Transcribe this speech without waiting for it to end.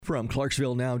From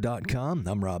ClarksvilleNow.com,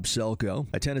 I'm Rob Selko.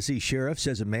 A Tennessee sheriff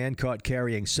says a man caught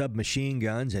carrying submachine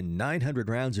guns and 900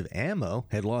 rounds of ammo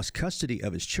had lost custody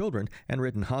of his children and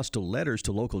written hostile letters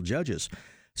to local judges.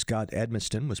 Scott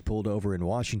Edmiston was pulled over in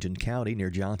Washington County near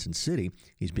Johnson City.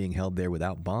 He's being held there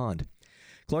without bond.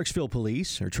 Clarksville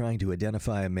police are trying to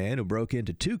identify a man who broke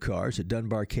into 2 cars at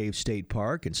Dunbar Cave State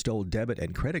Park and stole debit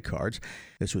and credit cards.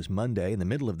 This was Monday in the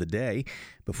middle of the day.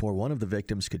 Before one of the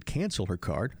victims could cancel her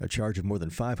card, a charge of more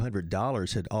than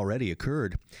 $500 had already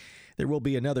occurred. There will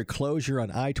be another closure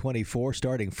on I-24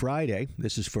 starting Friday.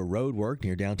 This is for road work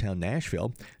near downtown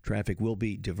Nashville. Traffic will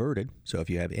be diverted, so if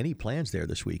you have any plans there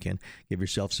this weekend, give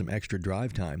yourself some extra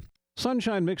drive time.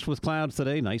 Sunshine mixed with clouds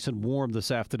today, nice and warm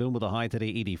this afternoon with a high today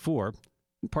 84.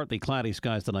 Partly cloudy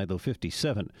skies tonight, though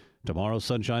 57. Tomorrow,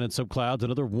 sunshine and some clouds,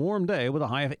 another warm day with a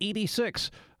high of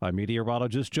 86. I'm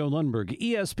meteorologist Joe Lundberg,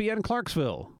 ESPN Clarksville.